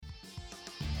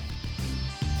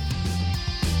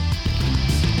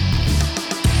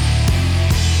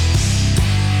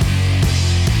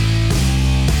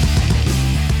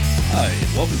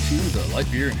to the Light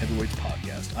Beer and Heavyweights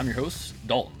podcast. I'm your host,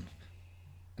 Dalton,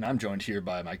 and I'm joined here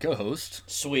by my co-host,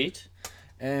 Sweet.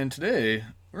 and today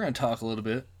we're going to talk a little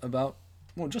bit about,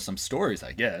 well, just some stories,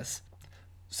 I guess.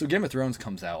 So Game of Thrones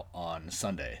comes out on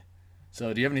Sunday.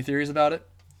 So do you have any theories about it?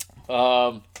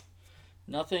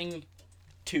 Nothing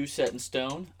too set in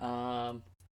stone.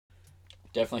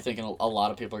 Definitely thinking a lot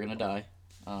of people are gonna die.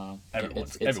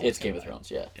 Everyone's It's gonna Game of die.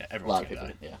 Thrones, yeah. Yeah, A everyone's lot of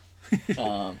gonna people,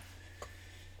 yeah.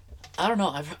 I don't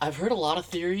know. I've heard a lot of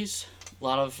theories, a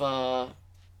lot of A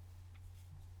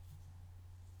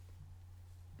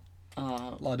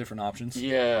lot of different options.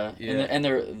 yeah, Yeah. and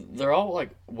they're all like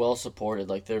well supported.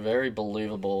 Like they're very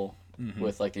believable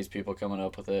with like these people coming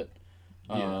up with it.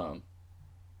 Yeah.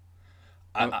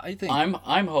 I think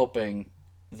I'm hoping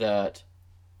that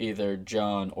either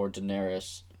Jon or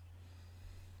Daenerys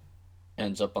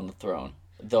ends up on the throne.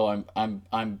 Though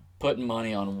I'm putting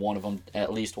money on one of them.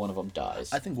 At least one of them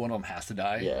dies. I think one of them has to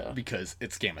die Yeah. because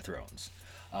it's Game of Thrones.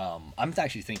 I'm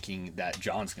actually thinking that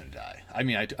Jon's going to die. I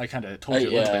mean, I kind of told you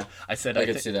a little yeah. bit. I said I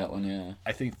could see that one. Yeah.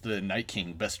 I think the Night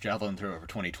King, best javelin thrower for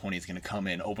 2020, is going to come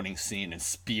in opening scene and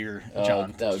spear Oh,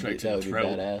 Jon that would straight be to the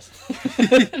throat.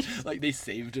 badass. Like they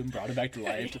saved him, brought him back to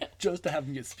life just to have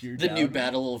him get speared The down. new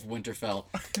Battle of Winterfell.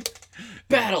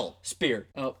 Battle spear.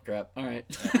 Oh crap! All right.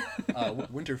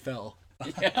 Winterfell.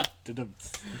 Yeah.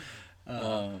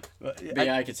 But, But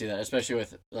yeah, I could see that, especially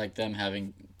with like them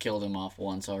having killed him off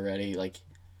once already. Like,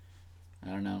 I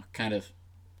don't know, kind of.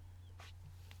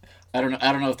 I don't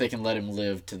know if they can let him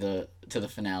live to the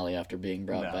finale after being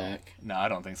brought back. No, I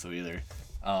don't think so either.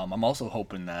 I'm also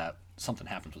hoping that something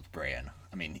happens with Bran.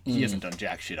 I mean, he hasn't done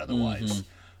jack shit otherwise.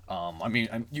 I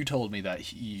mean, you told me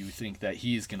that you think that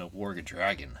he's gonna warg a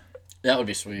dragon. That would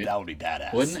be sweet, That would be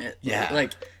badass, wouldn't it? Yeah.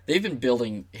 Like they've been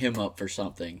building him up for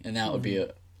something, and that would be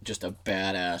just a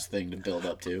badass thing to build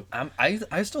up to.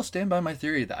 I still stand by my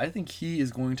theory that I think he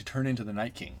is going to turn into the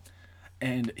Night King,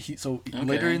 and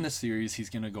later in the series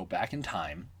he's gonna go back in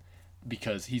time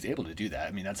because he's able to do that.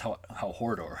 I mean, that's how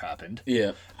Hodor happened.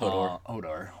 Yeah,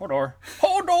 Hodor.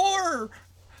 Hodor.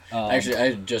 Actually,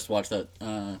 I just watched that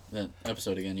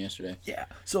episode again yesterday. Yeah.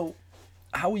 So,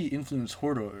 how he influenced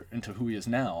Hodor into who he is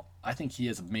now, I think he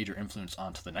has a major influence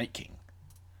onto the Night King.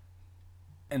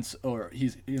 Or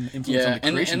he's an influence on Yeah, the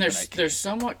creation and of the Night King. they're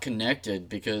somewhat connected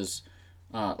because,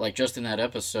 like just in that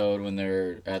episode when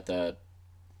they're at that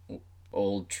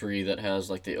old tree that has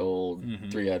like the old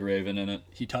three-eyed raven in it.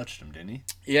 He touched him, didn't he?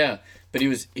 Yeah, but he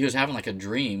was having like a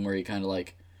dream where he kind of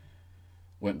like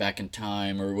went back in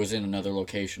time or was in another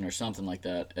location or something like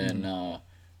that, and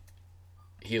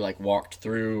he like walked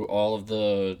through all of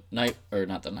the not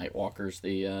the Night Walkers,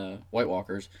 the White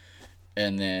Walkers,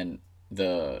 and then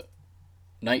the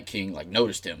Night King like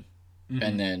noticed him,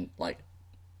 and then like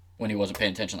when he wasn't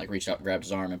paying attention, like reached out, grabbed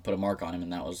his arm, and put a mark on him,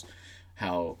 and that was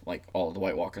how like all of the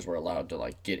White Walkers were allowed to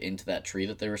like get into that tree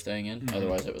that they were staying in.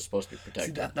 Otherwise, it was supposed to be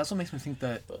protected. See, that's what makes me think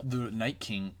that the Night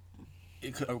King.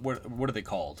 What are they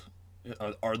called?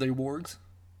 Are they wargs?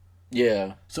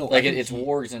 Yeah. So like I think it's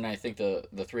wargs, and I think the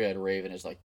three-eyed raven is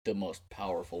like the most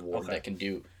powerful warg Okay. that can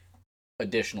do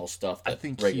additional stuff that I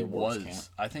think he regular wargs was. can't.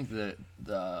 I think that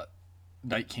the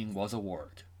Night King was a warg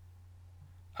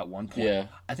at one point. Yeah.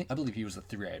 I believe he was a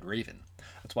three-eyed raven.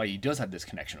 That's why he does have this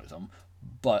connection with him.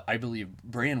 But I believe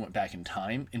Bran went back in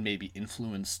time and maybe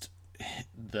influenced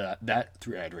that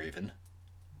three-eyed raven,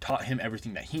 taught him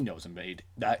everything that he knows, and made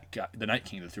that guy, the Night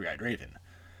King, the three-eyed raven.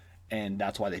 And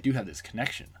that's why they do have this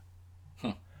connection.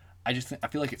 Huh. I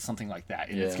feel like it's something like that.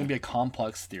 And it's Yeah. going to be a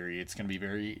complex theory. It's going to be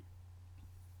very,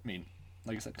 I mean,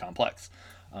 like I said, complex.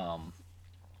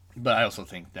 But I also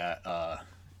think that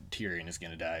Tyrion is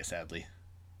going to die, sadly.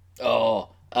 Oh,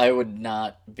 I would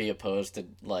not be opposed to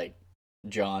like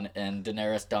Jon and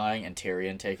Daenerys dying and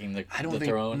Tyrion taking the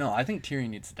throne. No, I think Tyrion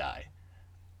needs to die.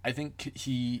 I think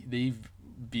they've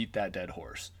beat that dead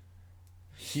horse.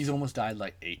 He's almost died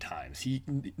like 8 times.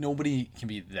 Nobody can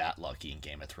be that lucky in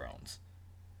Game of Thrones,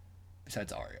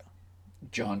 besides Arya.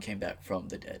 Jon came back from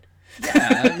the dead.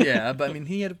 Yeah, but I mean,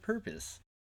 he had a purpose.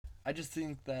 I just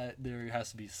think that there has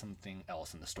to be something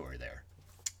else in the story there.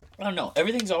 I don't know.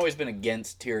 Everything's always been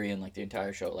against Tyrion, like the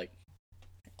entire show. Like,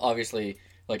 obviously,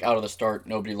 like out of the start,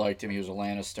 nobody liked him. He was a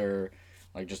Lannister.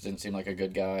 Like, just didn't seem like a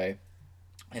good guy,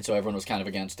 and so everyone was kind of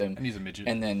against him. And he's a midget.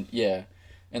 And then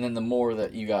and then the more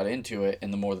that you got into it,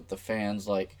 and the more that the fans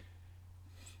like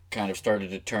kind of started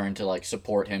to turn to like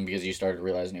support him because you started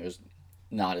realizing he was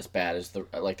not as bad as the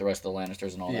rest of the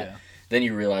Lannisters and all that. Then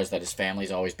you realize that his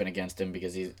family's always been against him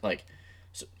because he's like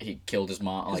he killed his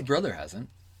mom. His brother hasn't.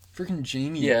 Freaking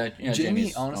Jamie. Yeah, Jamie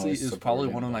Jamie's honestly always is probably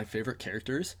supportive one of of my favorite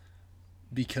characters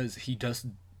because he just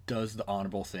does the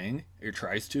honorable thing, or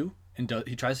tries to, and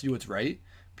he tries to do what's right.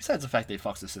 Besides the fact that he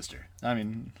fucks his sister. I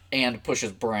mean, And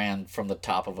pushes Bran from the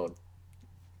top of a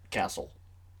castle.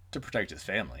 to protect his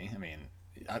family. I mean,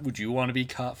 would you want to be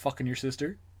caught fucking your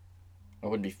sister? I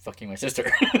wouldn't be fucking my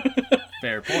sister.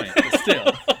 Fair point, but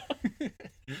still.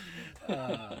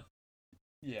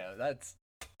 Yeah, that's.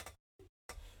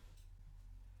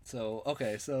 So,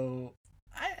 okay, so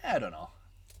I don't know.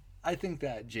 I think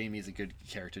that Jaime's a good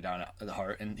character down at the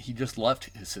heart, and he just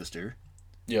left his sister,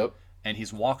 Yep. and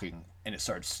he's walking, and it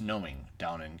starts snowing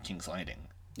down in King's Landing.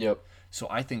 Yep. So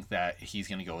I think that he's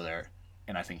gonna go there,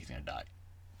 and I think he's gonna die.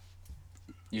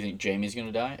 You think Jaime's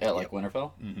gonna die at like Yep.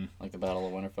 Winterfell? Mm-hmm. Like the Battle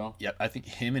of Winterfell? Yep, I think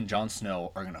him and Jon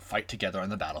Snow are gonna fight together on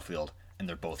the battlefield, and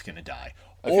they're both gonna die.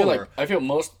 I feel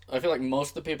like most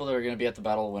of the people that are gonna be at the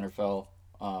Battle of Winterfell,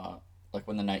 like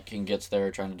when the Night King gets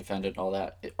there trying to defend it and all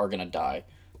that, are gonna die.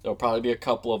 There'll probably be a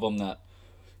couple of them that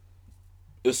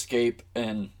escape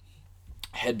and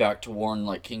head back to warn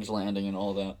like King's Landing and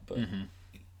all that, but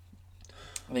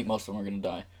I think most of them are gonna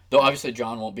die. Though obviously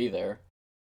Jon won't be there.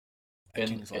 At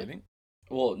King's Landing.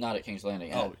 Well, not at King's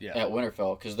Landing. Oh, yeah. At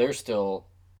Winterfell, because they're still,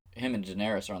 him and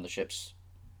Daenerys are on the ships,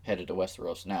 headed to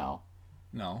Westeros now.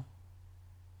 No,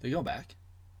 they go back.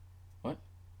 What?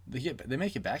 They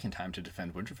make it back in time to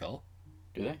defend Winterfell.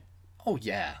 Do they? Oh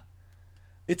yeah,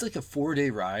 it's like a 4-day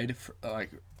ride,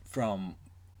 from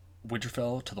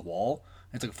Winterfell to the Wall.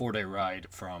 It's like a 4-day ride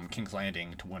from King's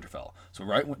Landing to Winterfell. So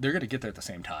they're gonna get there at the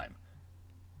same time.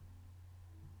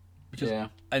 Because, Yeah.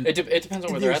 and It depends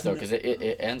on where they're at though, there's because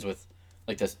it ends with,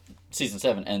 like this season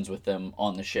 7 ends with them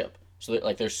on the ship, so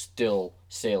they're still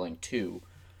sailing to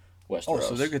Westeros. Oh,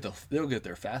 so they'll get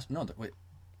there fast. No, wait,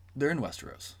 they're in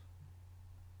Westeros,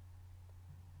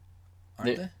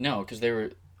 aren't they? No, because they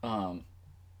were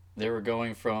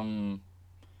going from,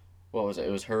 what was it?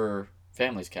 It was her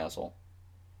family's castle.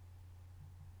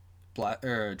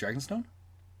 Dragonstone.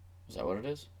 Is that what it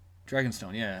is?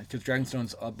 Dragonstone, yeah, because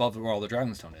Dragonstone's above where all the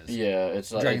Dragonstone is. Yeah,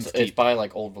 it's like Dragon's it's Keep. by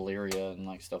like Old Valyria and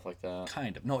like stuff like that.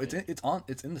 Kind of. No, it's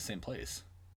in the same place.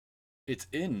 It's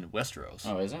in Westeros.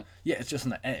 Oh, is it? Yeah, it's just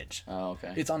on the edge. Oh,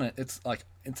 okay. It's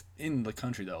in the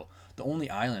country though. The only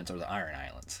islands are the Iron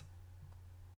Islands.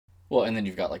 Well, and then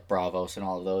you've got like Bravos and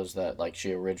all of those that like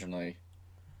she originally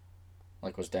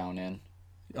like was down in.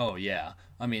 Oh yeah,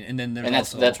 I mean, and then there's And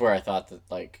also, that's where I thought that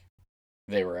like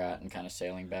they were at and kind of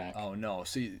sailing back. Oh no,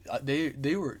 see,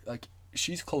 they were like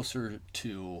she's closer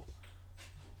to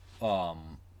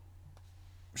Winterfell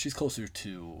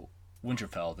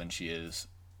than she is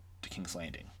to King's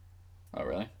Landing. Oh,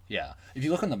 really? Yeah, if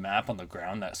you look on the map on the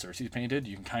ground that Cersei's painted,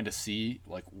 you can kind of see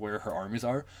like where her armies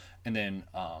are, and then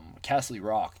Castle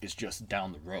Rock is just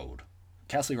down the road.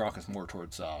 Castle Rock is more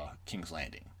towards King's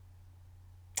Landing.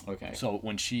 Okay. So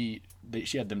when she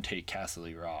had them take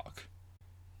Castle Rock,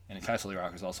 and Castle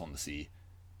Rock is also on the sea.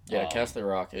 Yeah, Castle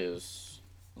Rock is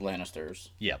Lannisters.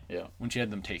 Yeah. Yeah. When she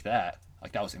had them take that,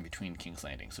 like that was in between King's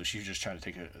Landing, so she was just trying to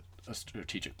take a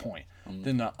strategic point.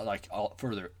 Then like all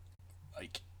further,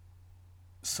 like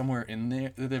somewhere in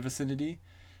the vicinity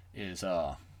is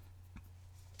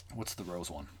what's the Rose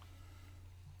one?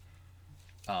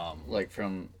 Like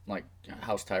from like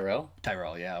House Tyrell.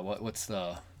 Tyrell, yeah. What's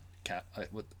the cat?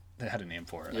 What they had a name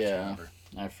for it? I can't Yeah, remember.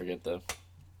 I forget the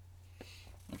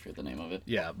name of it.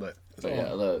 Yeah, but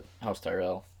Yeah, the House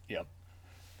Tyrell. Yep.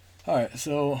 All right,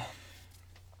 so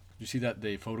you see that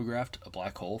they photographed a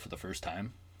black hole for the first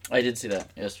time? I did see that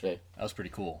yesterday. That was pretty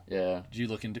cool. Yeah. Did you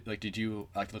look at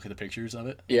the pictures of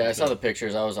it? Yeah, I saw the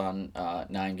pictures. I was on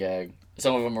 9gag.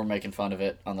 Some of them were making fun of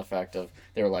it on the fact of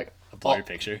they were like A blurry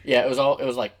picture. Yeah, it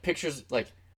was like pictures like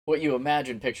what you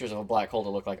imagine pictures of a black hole to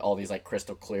look like, all these like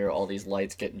crystal clear, all these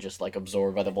lights getting just like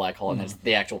absorbed by the black hole, and it's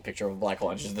the actual picture of a black hole,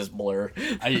 and it's just this blur.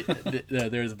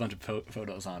 There's a bunch of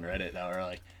photos on Reddit that were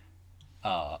like,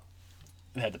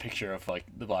 they had the picture of like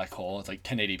the black hole. It's like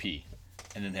 1080p,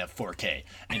 and then they have 4K,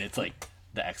 and it's like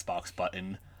the Xbox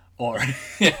button or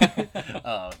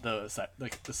the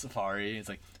Safari. It's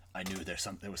like I knew there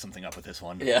was something up with this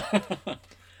one. Yeah.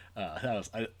 There's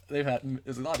a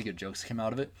lot of good jokes that came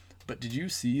out of it. But did you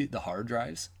see the hard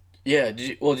drives? Yeah.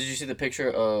 Did you see the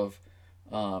picture of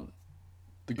The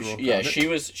girl. she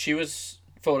was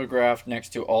photographed next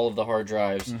to all of the hard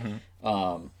drives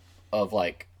of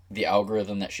like the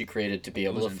algorithm that she created to be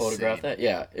able to photograph insane. that.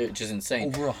 Yeah, which is insane.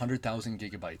 Over 100,000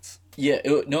 gigabytes. Yeah,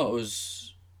 it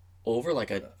was over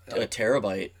like a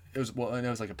terabyte. It was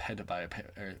like a petabyte,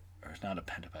 or not a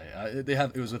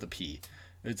petabyte. It was with a P.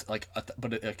 It's like,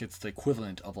 it's the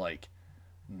equivalent of like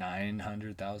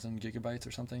 900,000 gigabytes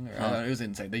or something. It was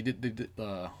insane. They did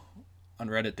on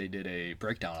Reddit. They did a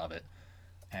breakdown of it,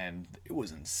 and it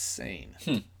was insane.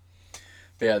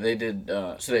 But yeah, they did.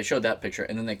 So they showed that picture,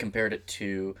 and then they compared it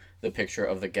to the picture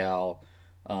of the gal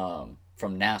from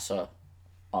NASA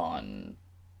on,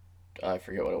 I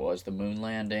forget what it was, the moon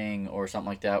landing or something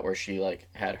like that, where she like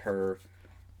had her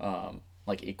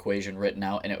like equation written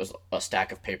out, and it was a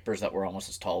stack of papers that were almost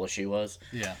as tall as she was.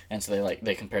 Yeah. And so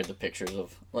they compared the pictures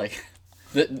of like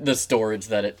the storage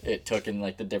that it took and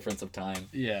like the difference of time.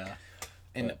 Yeah.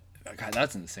 And God,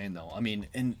 that's insane though. I mean,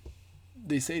 and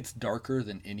they say it's darker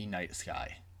than any night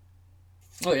sky.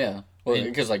 Oh yeah, well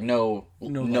because like no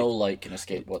No light can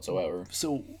escape whatsoever.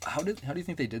 So how do you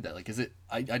think they did that? Like, is it?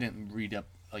 I didn't read up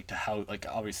like to how, like,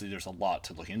 obviously there's a lot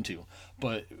to look into,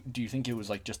 but do you think it was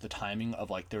like just the timing of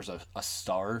like there's a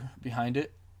star behind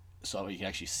it, so you can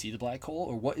actually see the black hole,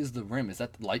 or what is the rim? Is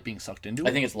that the light being sucked into it?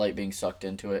 I think it's light being sucked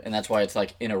into it, and that's why it's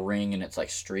like in a ring and it's like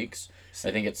streaks.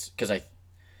 I think it's because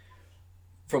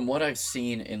from what I've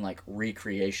seen in like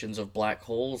recreations of black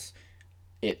holes,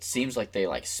 it seems like they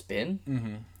like spin.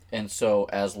 Mm-hmm. And so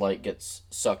as light gets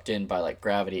sucked in by like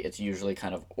gravity, it's usually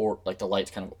kind of like the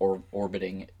light's kind of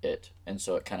orbiting it, and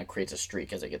so it kind of creates a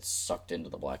streak as it gets sucked into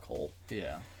the black hole.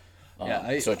 Yeah.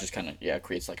 So it just kind of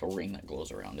creates like a ring that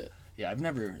glows around it. Yeah, I've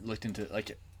never looked into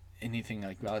like anything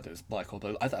like about this black hole,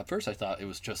 but at first I thought it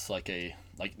was just like there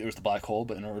was the black hole,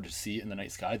 but in order to see it in the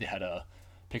night sky, they had a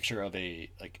picture of a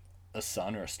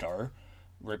sun or a star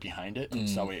right behind it,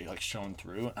 so it like shone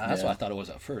through. And that's what I thought it was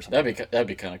at first. That'd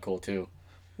be kind of cool too.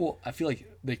 Well, I feel like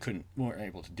they weren't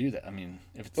able to do that. I mean,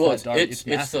 if it's Well, that dark, it's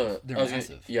massive. They're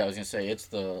massive. I was gonna say it's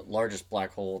the largest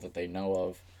black hole that they know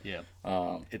of. Yeah.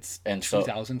 It's and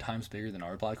 2,000 times bigger than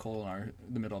our black hole in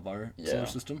the middle of our solar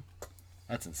system.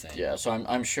 That's insane. Yeah, so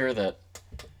I'm sure that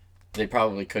they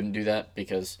probably couldn't do that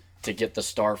because to get the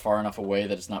star far enough away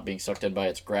that it's not being sucked in by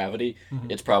its gravity,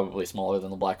 it's probably smaller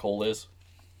than the black hole is.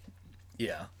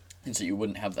 Yeah. And so you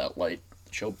wouldn't have that light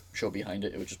show behind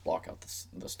it. It would just block out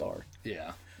the star.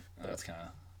 Yeah. That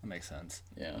makes sense.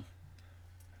 Yeah.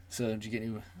 So did you get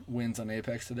any wins on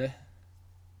Apex today?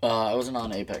 I wasn't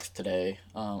on Apex today.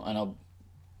 I know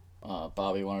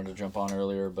Bobby wanted to jump on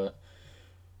earlier, but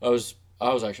I was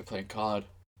actually playing COD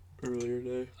earlier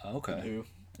today. Okay.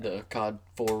 The COD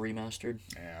 4 remastered.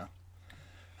 Yeah.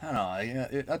 I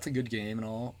don't know. That's a good game and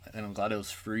all, and I'm glad it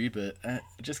was free, but it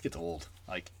just gets old.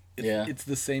 Like, it's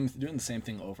the same, doing the same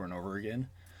thing over and over again.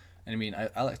 And I mean,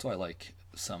 that's why I like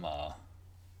some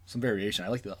variation. I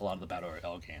like a lot of the Battle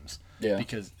Royale games. Yeah.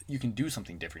 Because you can do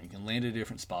something different. You can land at a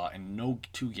different spot, and no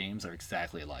two games are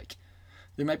exactly alike.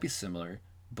 They might be similar,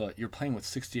 but you're playing with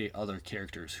 68 other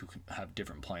characters who can have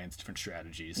different plans, different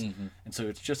strategies. Mm-hmm. And so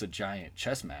it's just a giant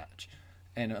chess match.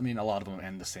 And I mean, a lot of them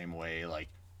end the same way. Like,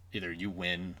 either you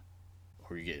win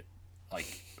or you get,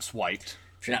 like, swiped.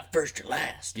 If you're not first, you're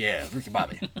last. Yeah, Ricky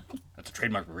Bobby. That's a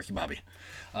trademark for Ricky Bobby.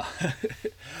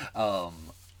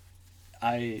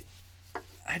 I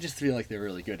just feel like they're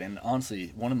really good. And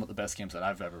honestly, one of the best games that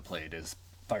I've ever played is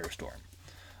Firestorm.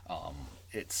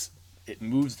 It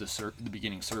moves the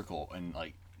beginning circle and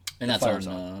like. And that's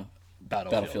on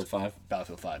Battlefield 5.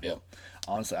 Battlefield 5. Yeah.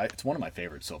 Honestly, it's one of my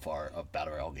favorites so far of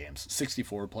Battle Royale games.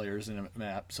 64 players in a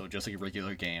map, so just like a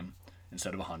regular game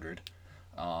instead of 100.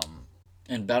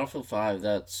 And Battlefield 5,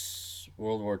 that's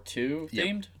World War II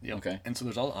themed? Yep. Okay. And so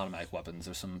there's all automatic weapons.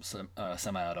 There's some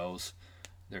semi-autos.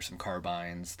 There's some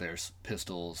carbines. There's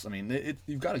pistols. I mean,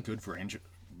 you've got a good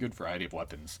variety of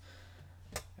weapons.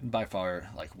 And by far,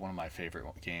 like, one of my favorite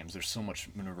games. There's so much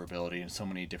maneuverability and so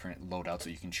many different loadouts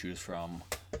that you can choose from.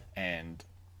 And,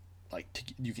 like,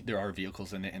 there are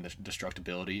vehicles in it and the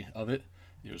destructibility of it.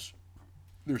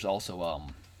 There's also,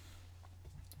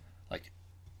 like,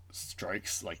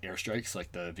 strikes, like airstrikes,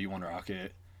 like the V1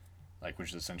 rocket, like, which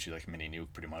is essentially like a mini nuke,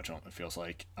 pretty much. It feels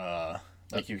like.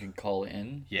 Like you can call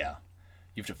in. Yeah,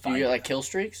 you have to find. Do you get like kill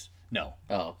streaks? No.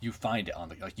 Oh. You find it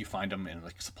you find them in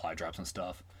like supply drops and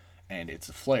stuff, and it's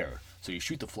a flare. So you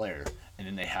shoot the flare, and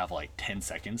then they have like 10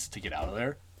 seconds to get out of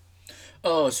there.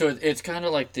 Oh, so it's kind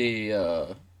of like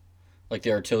the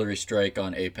artillery strike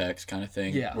on Apex kind of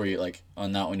thing. Yeah. Where you like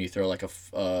on that one you throw like a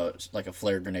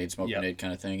flare grenade, smoke grenade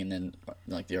kind of thing, and then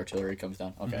like the artillery comes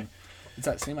down. Okay. Mm-hmm. It's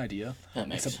that same idea.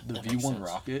 Except the V1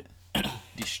 rocket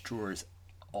destroys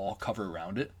all cover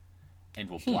around it, and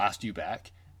will blast you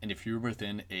back. And if you're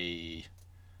within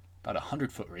about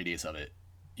 100-foot radius of it,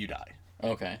 you die.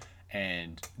 Okay.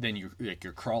 And then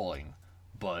you're crawling,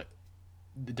 but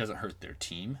it doesn't hurt their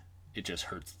team. It just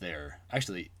hurts their.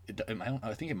 Actually,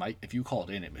 I think it might. If you call it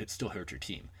in, it still hurts your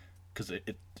team, because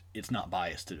it's not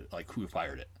biased to like who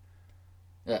fired it.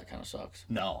 That kind of sucks.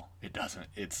 No, it doesn't.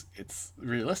 It's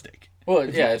realistic. Well,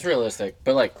 it's realistic,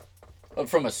 but like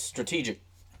from a strategic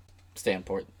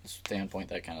standpoint,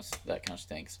 that kind of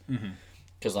stinks. Mm-hmm.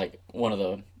 because like one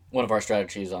of our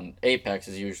strategies on Apex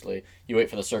is usually you wait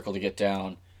for the circle to get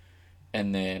down,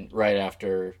 and then right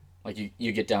after, like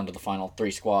you get down to the final 3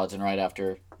 squads, and right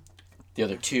after the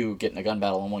other 2 get in a gun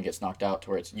battle and one gets knocked out to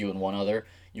where it's you and one other,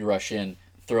 you rush in,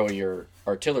 throw your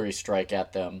artillery strike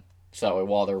at them, so that way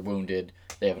while they're wounded,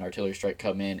 they have an artillery strike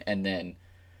come in, and then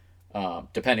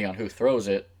depending on who throws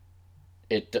it,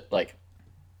 like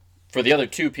for the other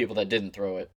 2 people that didn't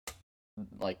throw it,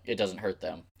 like it doesn't hurt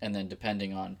them, and then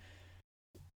depending on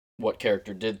what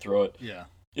character did throw it, Yeah.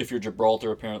 if you're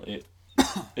Gibraltar, apparently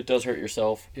it does hurt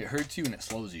yourself. It hurts you and it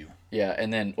slows you. Yeah,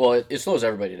 and then well, it slows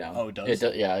everybody down. Oh, it does?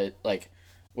 Yeah, like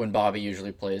when Bobby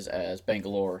usually plays as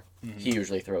Bangalore, he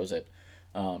usually throws it.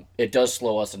 It does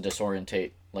slow us and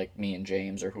disorientate like me and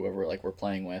James or whoever like we're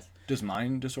playing with. Does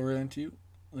mine disorient you?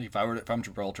 Like if I'm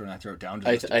Gibraltar and I throw it down,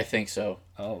 I think so.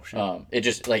 Oh shit. It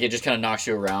just kind of knocks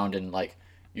you around and like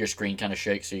your screen kind of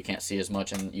shakes so you can't see as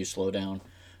much and you slow down.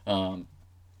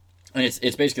 And it's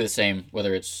basically the same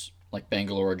whether it's like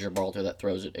Bangalore or Gibraltar that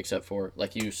throws it, except for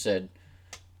like you said,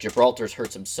 Gibraltar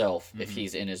hurts himself if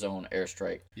he's in his own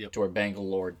airstrike, to where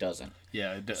Bangalore doesn't.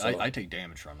 Yeah, So- I take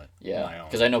damage from it. Yeah,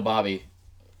 because I know Bobby,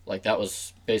 like that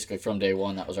was basically from day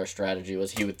one. That was our strategy: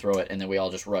 was he would throw it, and then we all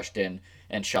just rushed in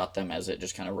and shot them as it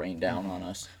just kind of rained down on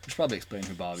us. We should probably explain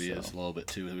who Bobby is a little bit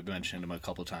too. We've mentioned him a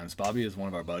couple of times. Bobby is one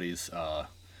of our buddies.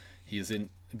 He's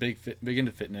big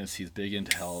into fitness. He's big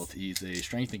into health. He's a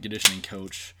strength and conditioning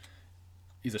coach.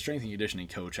 He's a strength and conditioning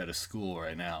coach at a school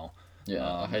right now.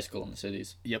 Yeah, a high school in the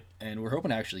cities. Yep, and we're hoping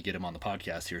to actually get him on the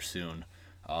podcast here soon.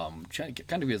 Trying to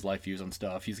kind of get his life views on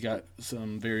stuff. He's got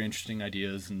some very interesting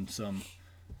ideas and some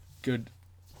a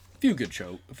few good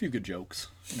jokes.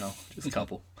 You know, just a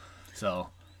couple. So,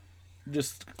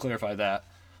 just to clarify that.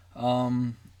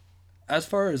 As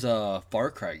far as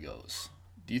Far Cry goes,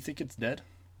 do you think it's dead?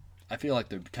 I feel like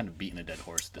they're kind of beating a dead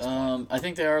horse at this point. I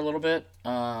think they are a little bit.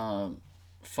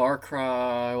 Far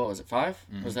Cry, what was it, 5?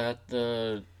 Was that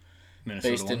the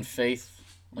Minnesota based in one? Faith,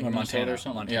 like Or Minnesota Montana, or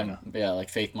something? Montana. Yeah, like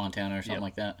Faith, Montana or something Yep.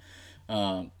 like that.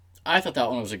 I thought that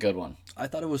one was a good one. I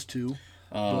thought it was too.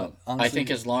 I honestly- think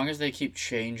as long as they keep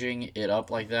changing it up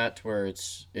like that, to where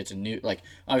it's a new, like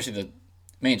obviously the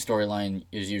main storyline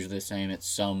is usually the same. It's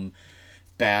some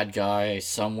bad guy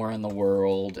somewhere in the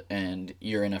world, and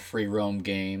you're in a free roam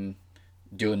game,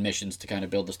 doing missions to kind of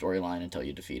build the storyline until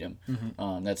you defeat him.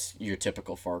 That's your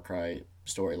typical Far Cry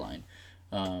storyline.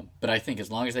 But I think as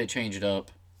long as they change it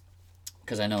up,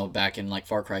 because I know back in like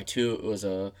Far Cry 2, it was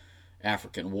a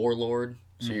African warlord.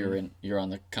 So you're on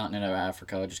the continent of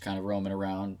Africa, just kind of roaming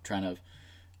around, trying to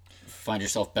find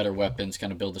yourself better weapons,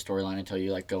 kind of build the storyline until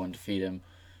you like go and defeat him.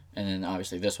 And then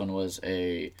obviously this one was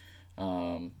a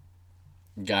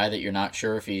guy that you're not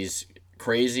sure if he's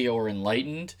crazy or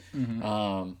enlightened,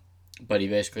 but he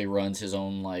basically runs his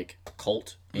own like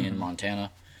cult in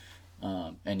Montana,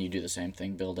 and you do the same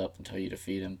thing, build up until you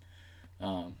defeat him.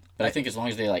 But I think as long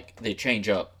as they change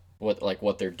up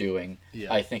what they're doing,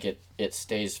 Yeah. I think it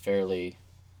stays fairly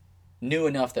new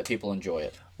enough that people enjoy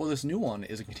it. Well, this new one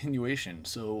is a continuation.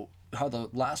 So how the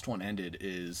last one ended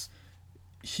is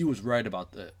he was right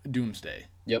about the Doomsday,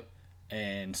 Yep.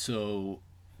 and so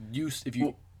if you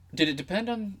Well, did it depend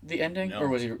on the ending, No. or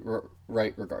was he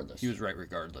right regardless? he was right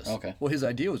regardless. Okay. Well, his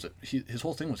idea was that his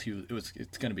whole thing was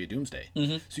it's going to be a Doomsday.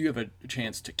 So you have a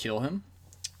chance to kill him,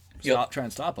 Yep. try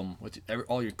and stop him with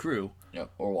all your crew,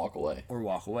 Yep. Or walk away. or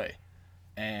walk away.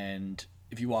 And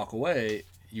if you walk away,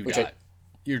 you Which die.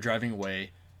 You're driving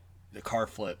away, the car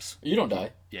flips. You don't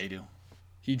die. Yeah, you do.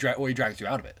 He drags you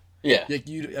out of it. Yeah. Like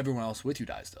everyone else with you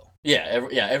dies though.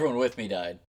 Yeah. Everyone with me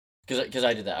died, because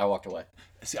I did that. I walked away.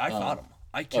 See, I fought him.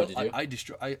 I killed. did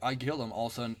you? I killed him. All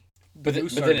of a sudden, But nuke then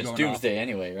started it's going Doomsday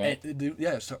anyway, right? off.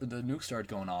 The nuke started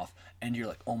going off, and you're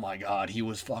like, "Oh my god, he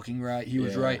was fucking right. He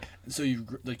was Yeah. right." And so you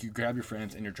grab your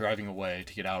friends and you're driving away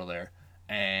to get out of there,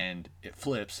 and it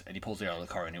flips, and he pulls you out of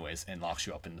the car anyways and locks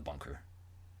you up in the bunker.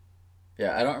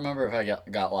 Yeah, I don't remember if I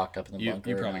got locked up in the You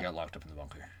bunker. probably or got not. locked up in the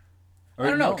bunker. I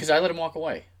don't know, no. because I let him walk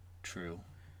away. True.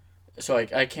 So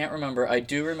I can't remember. I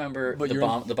do remember But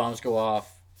the bombs go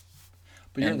off,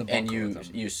 But you're in and, the bunker. with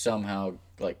him. you somehow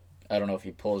like, I don't know if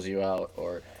he pulls you out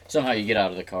or somehow you get out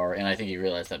of the car, and I think you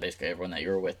realize that basically everyone that you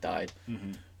were with died.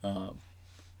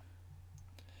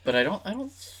 But I don't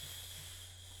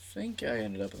think I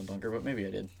ended up in the bunker, but maybe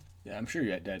I did. Yeah, I'm sure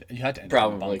you had dead. You had to end up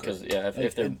in the Probably bunker. because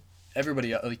if they're And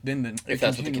everybody then if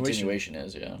that's what the continuation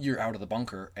is, yeah, you're out of the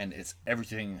bunker and it's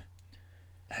everything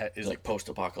is it's like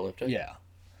post-apocalyptic. yeah,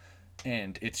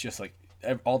 and it's just like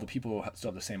all the people still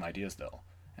have the same ideas though.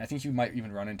 And I think you might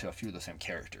even run into a few of the same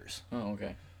characters. Oh,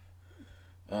 okay.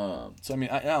 So I mean,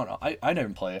 I don't know. I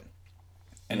didn't play it,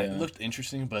 and Yeah. it looked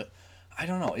interesting, but I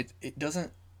don't know. It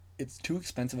doesn't. It's too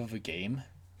expensive of a game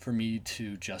for me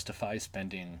to justify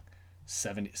spending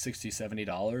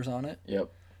 $70 on it Yep.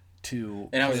 to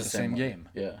And I play was the the same same way. game.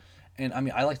 Yeah. And I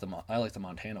mean, I like the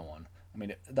Montana one. I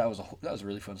mean, that was a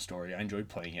really fun story. I enjoyed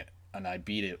playing it, and I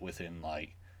beat it within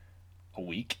like a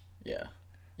week. Yeah.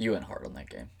 You went hard on that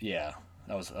game. Yeah,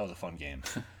 that was a fun game.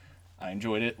 I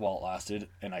enjoyed it while it lasted,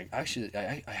 and I actually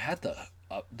I had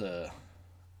the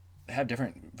they have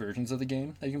different versions of the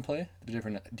game that you can play, the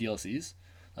different DLCs.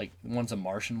 Like one's a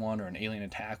Martian one or an alien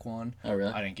attack one. Oh,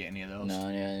 really? I didn't get any of those. No,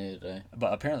 yeah, neither did I.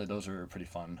 But apparently those are pretty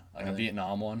fun. Like a Really?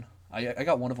 Vietnam one. I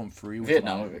got one of them free with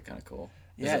Vietnam my- would be kind of cool.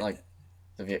 Yeah. Is it like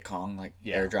the Viet Cong, like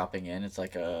Yeah. airdropping in? It's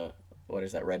like a, what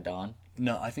is that, Red Dawn?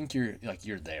 No, I think you're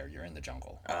there. You're in the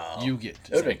jungle. Oh. You get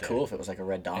to It would have sit been there. cool if it was like a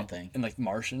Red Dawn thing. And like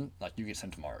Martian, like you get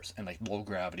sent to Mars and like low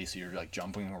gravity, so you're like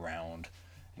jumping around,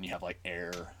 and you have like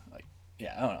air, like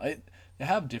yeah, I don't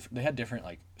know. They had different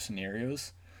like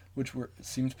scenarios, which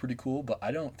seemed pretty cool, but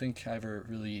I don't think I ever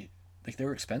really like they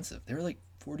were expensive. They were like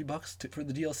 $40 for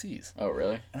the DLCs, Oh,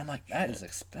 really? and I'm like that is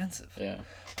expensive. Yeah.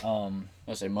 Um,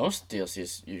 I say most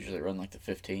DLCs usually run like the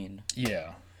 15.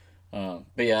 yeah, But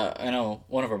yeah, I know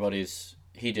one of our buddies,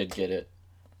 he did get it,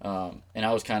 and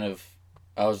I was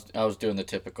doing the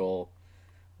typical,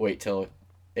 wait till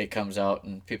it comes out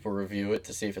and people review it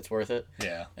to see if it's worth it,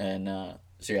 yeah. and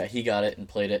so yeah, he got it and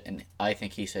played it, and I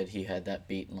think he said he had that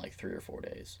beat in like 3 or 4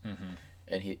 days,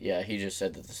 and he just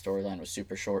said that the storyline was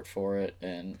super short for it,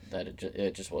 and that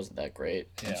it just wasn't that great,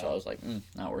 and so Yeah. I was like,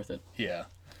 not worth it. Yeah.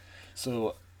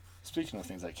 So, speaking of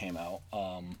things that came out,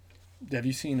 have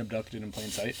you seen Abducted in Plain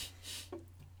Sight?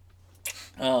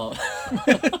 Oh,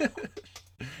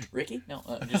 Ricky? No,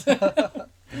 just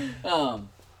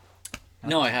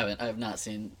no, I haven't. I have not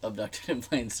seen Abducted in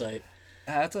Plain Sight.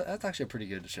 That's actually a pretty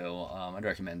good show. I'd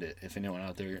recommend it if anyone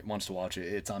out there wants to watch it.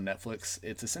 It's on Netflix.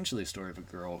 It's essentially a story of a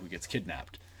girl who gets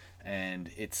kidnapped, and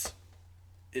it's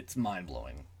mind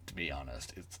blowing, to be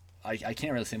honest. I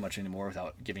can't really say much anymore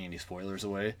without giving any spoilers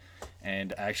away.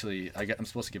 And actually, I'm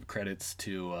supposed to give credits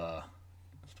to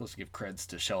creds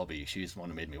to Shelby. She's the one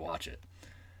who made me watch it.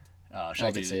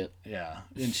 Shelby, can see it. Yeah,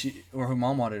 and her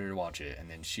mom wanted her to watch it, and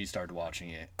then she started watching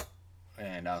it,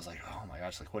 and I was like, oh my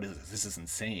gosh, like what is this? This is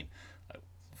insane. Like,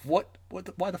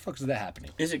 why the fuck is that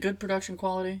happening? Is it good production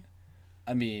quality,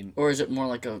 I mean, or is it more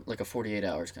like a 48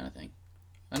 hours kind of thing?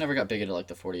 I never got big into like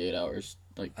the 48 hours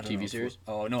like I don't know TV if- series.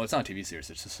 Oh no, it's not a TV series.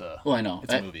 It's just a. Well, I know.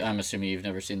 It's a movie. I'm assuming you've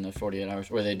never seen the 48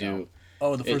 hours where they do.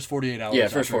 Oh, the first 48 hours. Yeah,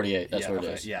 first after- 48. That's yeah, what it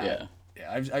okay, is. Yeah. Yeah.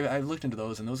 Yeah, I've looked into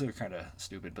those, and those are kind of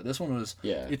stupid. But this one was.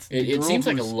 Yeah. It's It the girl seems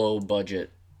like a who's- low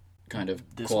budget kind of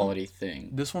This quality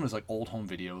thing. This one is like old home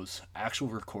videos, actual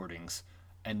recordings,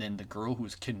 and then the girl who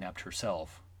was kidnapped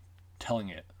herself telling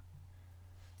it.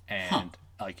 And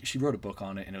like she wrote a book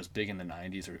on it, and it was big in the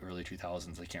 90s or early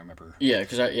 2000s. I can't remember. Yeah,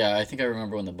 because I think I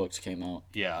remember when the books came out.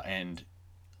 Yeah, and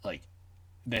like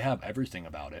they have everything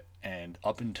about it, and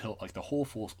up until like the whole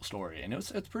full story, and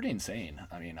it's pretty insane.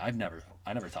 I mean, I never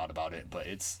thought about it, but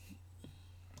it's.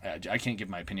 I can't give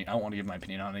my opinion. I don't want to give my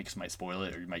opinion on it because it might spoil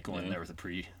it, or you might go in there with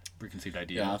a preconceived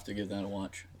idea. Yeah, I'll have to give that a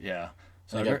watch. Yeah.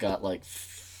 So So I've got like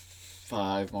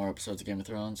 5 more episodes of Game of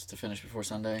Thrones to finish before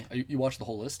Sunday. you watched the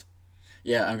whole list?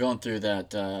 Yeah, I'm going through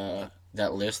that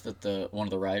list that one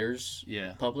of the writers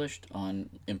Yeah. published on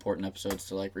important episodes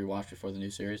to like rewatch before the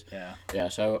new series. Yeah. Yeah,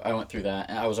 so I went through that,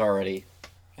 and I was already,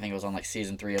 I think it was on like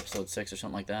season 3, episode 6 or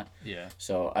something like that. Yeah.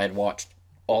 So I had watched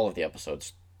all of the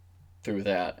episodes through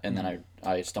that, and then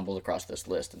I stumbled across this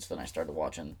list, and so then I started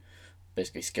watching,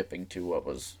 basically skipping to what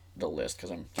was the list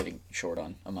because I'm getting short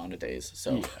on amount of days.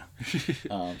 So,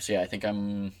 so yeah, I think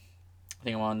I'm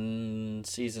on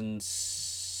season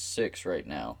 6 right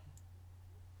now.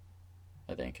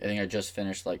 I think I just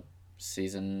finished like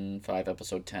season 5,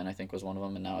 episode 10. I think was one of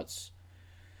them, and now it's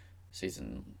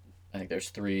season. I think there's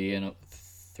 3 of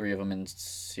them in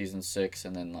season 6,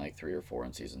 and then like 3 or 4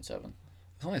 in season 7.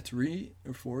 There's only 3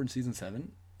 or 4 in season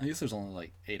 7. I guess there's only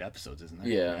like 8 episodes, isn't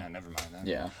there? Yeah. Never mind that.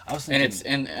 Yeah, I was and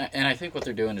thinking. it's and I think what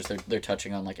they're doing is they're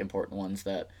touching on like important ones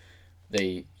that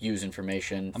they use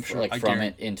information I'm sure- like I from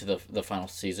guarant- it into the final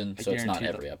season, I so it's not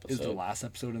guarantee every Is the episode. last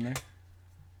episode in there?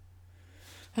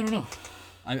 I don't know.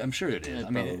 I'm sure it is. It I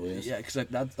mean, probably is. yeah, because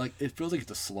that's like it feels like it's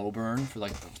a slow burn for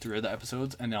like 3 of the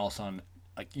episodes, and then all of a sudden,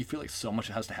 like you feel like so much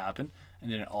has to happen,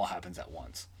 and then it all happens at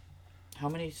once. How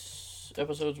many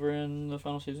episodes were in the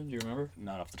final season? Do you remember?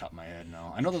 Not off the top of my head,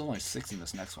 no. I know there's only 6 in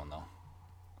this next one though.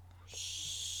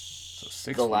 So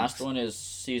 6. The last one is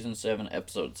season 7,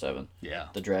 episode 7. Yeah,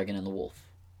 The Dragon and the Wolf.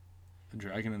 the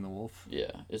Dragon and the Wolf.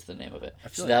 Yeah, is the name of it. I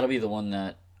feel So like- that'll be the one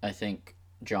that I think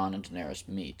Jon and Daenerys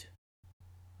meet.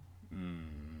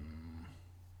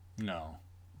 No.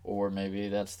 Or maybe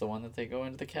that's the one that they go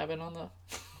into the cabin on the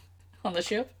on the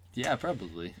ship. Yeah,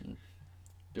 probably.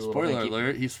 Do a little Spoiler hanky-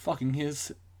 alert, he's fucking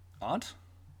his aunt?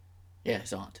 Yeah,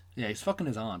 his aunt. Yeah, he's fucking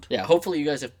his aunt. Yeah, hopefully you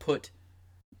guys have put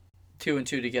 2 and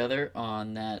 2 together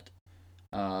on that.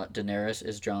 Daenerys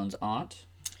is Jon's aunt.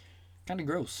 Kind of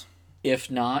gross.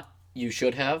 If not, you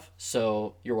should have.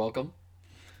 So you're welcome.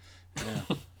 Yeah.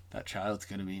 That child's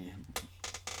gonna be...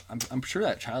 I'm sure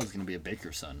that child's gonna be a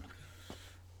baker's son.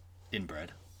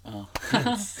 Inbred. Oh.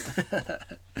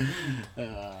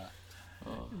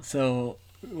 So,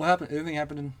 what happened? Anything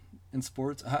happened in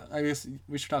sports? I guess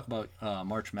we should talk about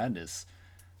March Madness.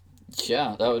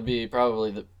 Yeah, that would be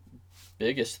probably the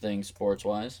biggest thing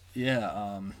sports-wise.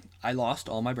 Yeah, I lost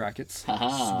all my brackets.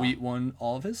 Haha. Sweet won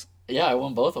all of his. Yeah, I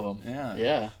won both of them. Yeah.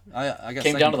 Yeah. I got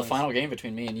Came second down to the place. final game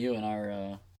between me and you in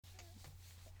our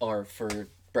for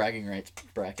bragging rights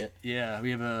bracket. Yeah,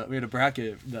 we had a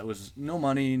bracket that was no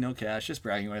money, no cash, just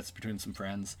bragging rights between some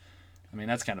friends. I mean,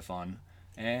 that's kind of fun.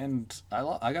 And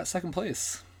I got second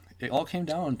place. It all came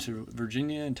down to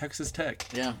Virginia and Texas Tech.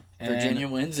 Yeah, And Virginia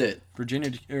wins it. Virginia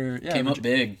Came up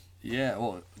big. Yeah,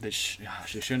 well, they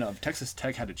shouldn't have. Texas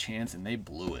Tech had a chance and they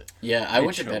blew it. Yeah, I They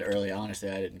went to bed choked. early.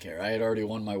 Honestly, I didn't care. I had already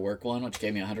won my work one, which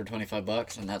gave me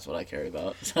 $125, and that's what I care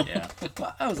about. So. Yeah,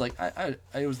 but I was like,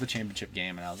 it was the championship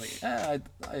game, and I was like,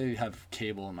 I have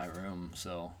cable in my room,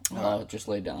 so Just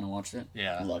laid down and watched it.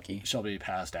 yeah, Lucky. Shelby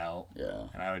passed out, Yeah.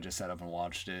 and I would just sat up and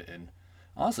watched it, and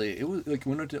honestly, it was like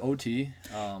went to OT.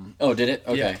 Oh, did it?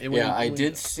 Okay. Yeah, Yeah, it went- I went-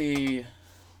 did see.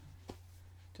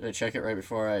 Did I check it right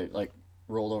before I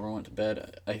rolled over and went to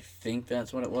bed? I think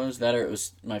that's what it was. That or it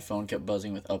was my phone kept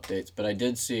buzzing with updates. But I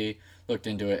did looked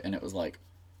into it, and it was like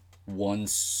 1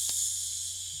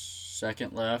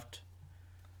 second left,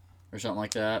 or something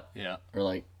like that. Yeah, Or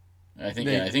like, I think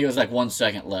They- I think it was like 1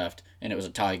 second left, and it was a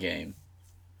tie game.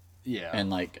 yeah, And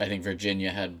like I think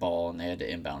Virginia had ball, and they had to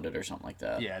inbound it or something like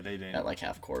that. yeah, they did. At like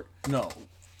half court. No,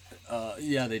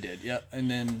 yeah, they did. Yeah, and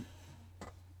then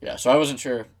Yeah, so I wasn't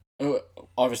sure.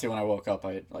 Obviously, when I woke up,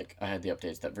 I had the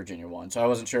updates that Virginia won, so I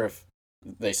wasn't sure if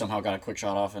they somehow got a quick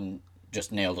shot off and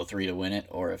just nailed a 3 to win it,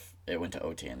 or if it went to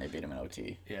OT and they beat them in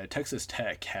OT. yeah, Texas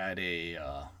Tech had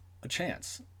a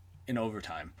chance in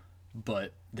overtime,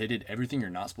 but they did everything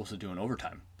you're not supposed to do in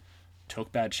overtime.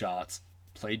 Took bad shots,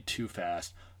 played too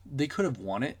fast. They could have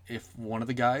won it if one of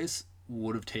the guys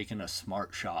would have taken a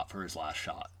smart shot for his last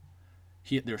shot.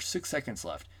 There's 6 seconds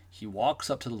left. He walks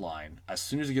up to the line as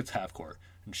soon as he gets half court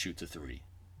and shoots a 3.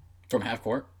 From half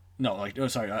court? No, the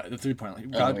 3-point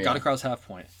line. Oh, Got yeah. across half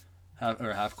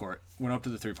court, went up to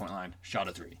the 3-point line, shot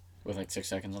a 3. With like 6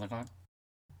 seconds on the clock?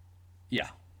 Yeah.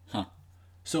 Huh.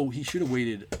 So he should have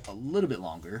waited a little bit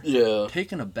longer, Yeah.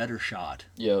 taken a better shot.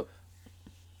 Yep.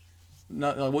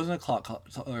 No, it wasn't a clock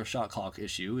or shot clock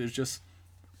issue. It was just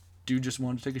dude just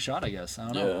wanted to take a shot, I guess. I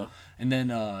don't know. Yeah. And then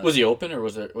Was he open, or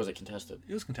was it contested?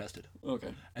 it was contested.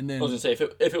 Okay. And I then was gonna say,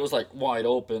 if it was like wide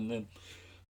open, then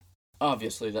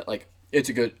obviously that it's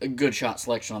a good shot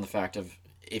selection on the fact of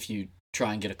if you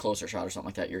try and get a closer shot or something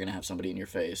like that, you're gonna have somebody in your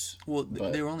face. well,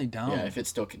 but- they were only down. Yeah, if it's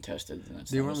still contested, then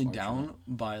it's they not were a only smart down shot.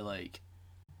 by like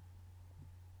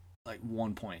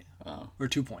 1 point Oh, or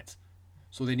 2 points,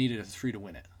 so they needed a 3 to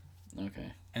win it.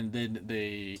 okay. And then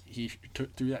he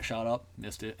threw that shot up,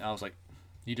 missed it. I was like,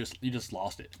 you just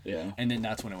lost it. Yeah. And then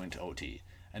that's when it went to OT.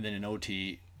 And then in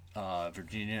OT,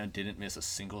 Virginia didn't miss a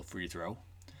single free throw.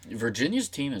 Virginia's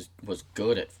team was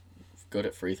good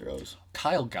at free throws.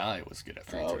 Kyle Guy was good at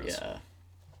free Oh throws. yeah,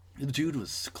 The dude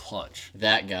was clutch.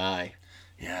 that guy.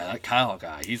 Yeah, that Kyle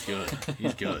Guy, he's good.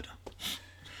 He's good.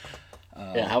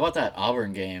 Yeah, how about that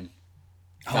Auburn game?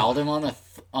 Fouled him on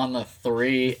the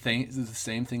 3. The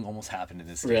same thing almost happened in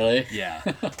this game. Really? Yeah.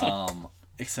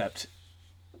 Except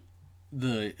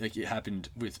it happened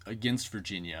against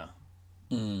Virginia.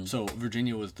 So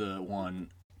Virginia was the one.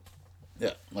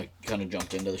 Yeah, like kind of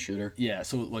jumped into the shooter. Yeah,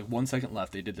 so like 1 second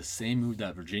left, they did the same move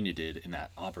that Virginia did in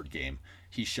that Auburn game.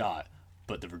 He shot,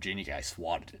 but the Virginia guy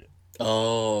swatted it.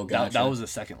 Oh, gotcha. That was a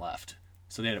second left.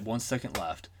 So they had 1 second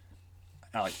left,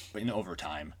 in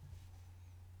overtime.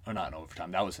 Or not in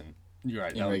overtime. That was in. You're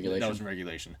right. In regulation. That was in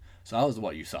regulation. So that was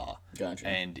what you saw. Gotcha.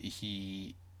 And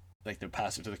he, they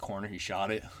passed it to the corner. He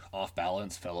shot it off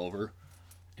balance, fell over.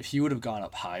 If he would have gone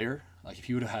up higher, like if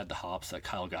he would have had the hops that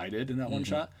Kyle Guy did in that one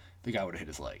shot, the guy would have hit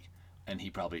his leg, and he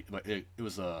probably. But it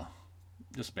was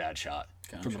just a bad shot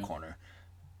from the Gotcha. corner.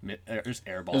 Just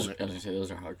I airballed was it. gonna say those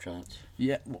are hard shots.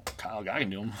 Yeah, well, Kyle Guy can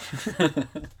do them.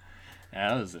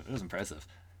 Yeah, it was impressive.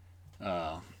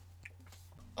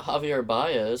 Javier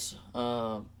Baez,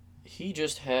 he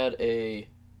just had an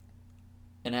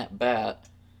at bat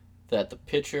that the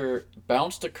pitcher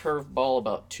bounced a curveball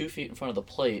about 2 feet in front of the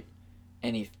plate,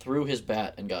 and he threw his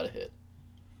bat and got a hit.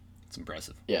 It's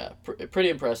impressive. Yeah, pretty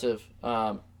impressive.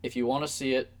 If you want to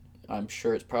see it, I'm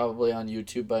sure it's probably on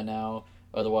YouTube by now.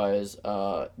 Otherwise,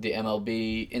 the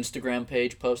MLB Instagram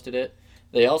page posted it.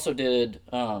 They also did,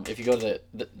 if you go to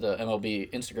the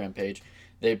MLB Instagram page,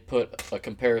 they put a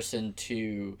comparison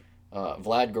to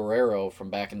Vlad Guerrero from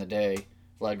back in the day,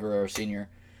 Vlad Guerrero Sr.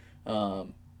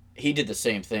 He did the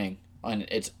same thing, and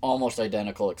it's almost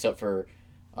identical, except for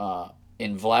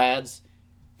in Vlad's,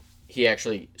 he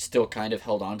actually still kind of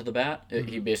held on to the bat.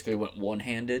 He basically went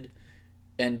one-handed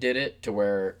and did it, to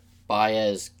where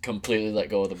Baez completely let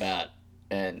go of the bat,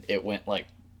 and it went like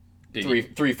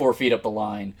 3-4 feet up the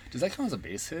line. Does that count as a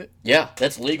base hit? Yeah,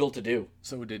 that's legal to do.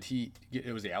 So did he get,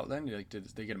 it was the out then? Like, did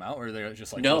they get him out, or they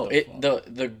just like... No,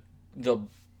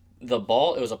 the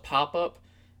ball, it was a pop-up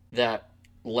that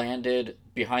landed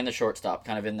behind the shortstop,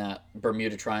 kind of in that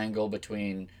Bermuda Triangle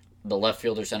between the left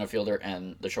fielder, center fielder,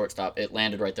 and the shortstop. It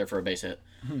landed right there for a base hit.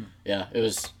 Yeah, it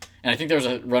was... And I think there was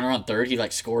a runner on third. He,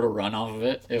 like, scored a run off of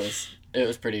it. It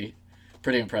was pretty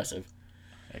impressive.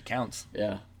 It counts.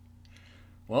 Yeah.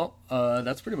 Well,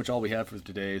 that's pretty much all we have for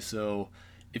today. So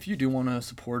if you do want to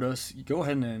support us, go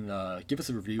ahead and give us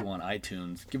a review on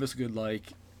iTunes. Give us a good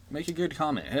like. Make a good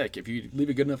comment. Heck, if you leave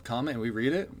a good enough comment and we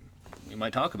read it, we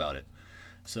might talk about it.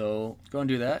 So go and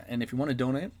do that. And if you want to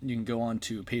donate, you can go on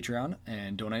to Patreon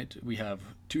and donate. We have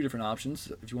 2 different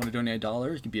options. If you want to donate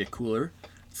 $1, it can be a cooler.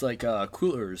 It's like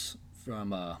coolers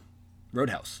from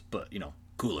Roadhouse, but,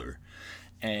 cooler.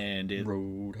 And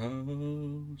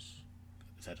Roadhouse.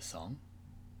 Is that a song?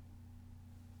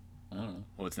 I don't know.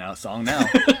 Well, it's now a song now.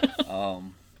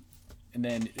 And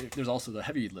then there's also the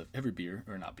heavy beer,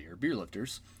 or not beer, beer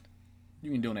lifters.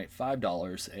 You can donate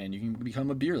 $5 and you can become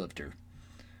a beer lifter.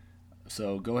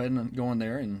 So go ahead and go in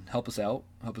there and help us out.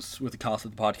 Help us with the cost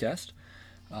of the podcast.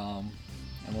 And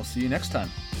we'll see you next time.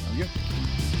 Sounds good.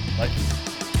 Bye.